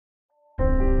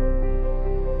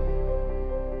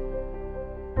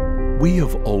We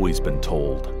have always been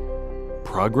told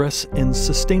progress and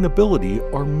sustainability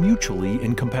are mutually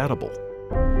incompatible,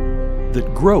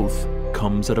 that growth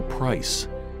comes at a price,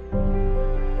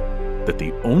 that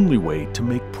the only way to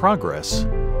make progress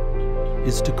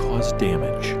is to cause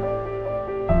damage.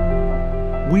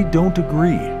 We don't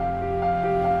agree.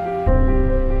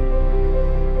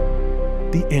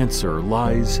 The answer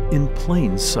lies in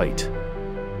plain sight.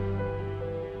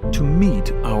 To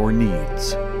meet our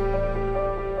needs,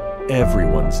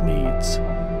 everyone's needs,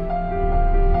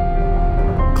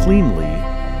 cleanly,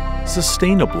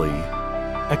 sustainably,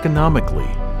 economically,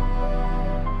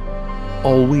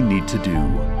 all we need to do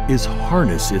is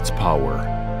harness its power.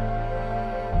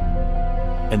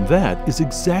 And that is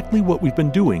exactly what we've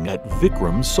been doing at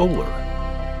Vikram Solar.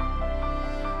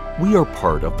 We are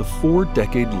part of the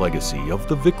 4-decade legacy of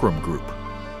the Vikram Group.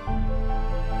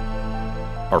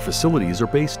 Our facilities are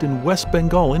based in West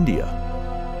Bengal, India,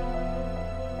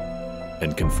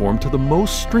 and conform to the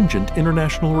most stringent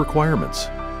international requirements,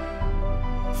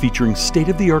 featuring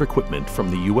state-of-the-art equipment from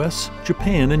the US,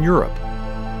 Japan, and Europe,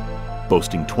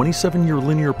 boasting 27-year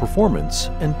linear performance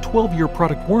and 12-year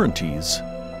product warranties.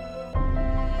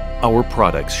 Our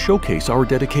products showcase our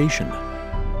dedication,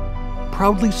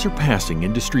 proudly surpassing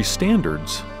industry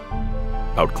standards,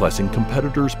 outclassing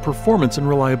competitors' performance and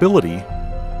reliability,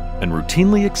 and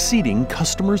routinely exceeding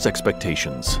customers'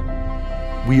 expectations.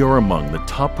 We are among the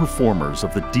top performers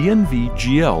of the DNV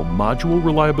GL Module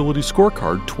Reliability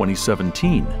Scorecard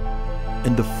 2017,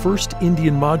 and the first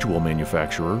Indian module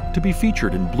manufacturer to be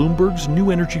featured in Bloomberg's New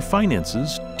Energy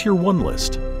Finance's Tier 1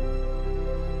 list.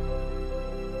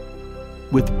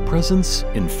 With presence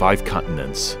in 5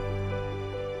 continents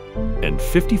and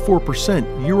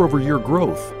 54% year-over-year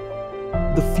growth,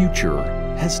 the future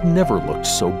has never looked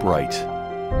so bright.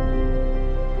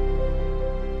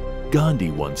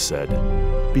 Gandhi once said,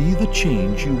 "Be the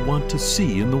change you want to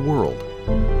see in the world."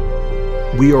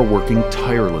 We are working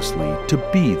tirelessly to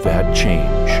be that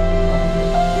change.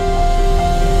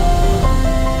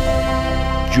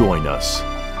 Join us.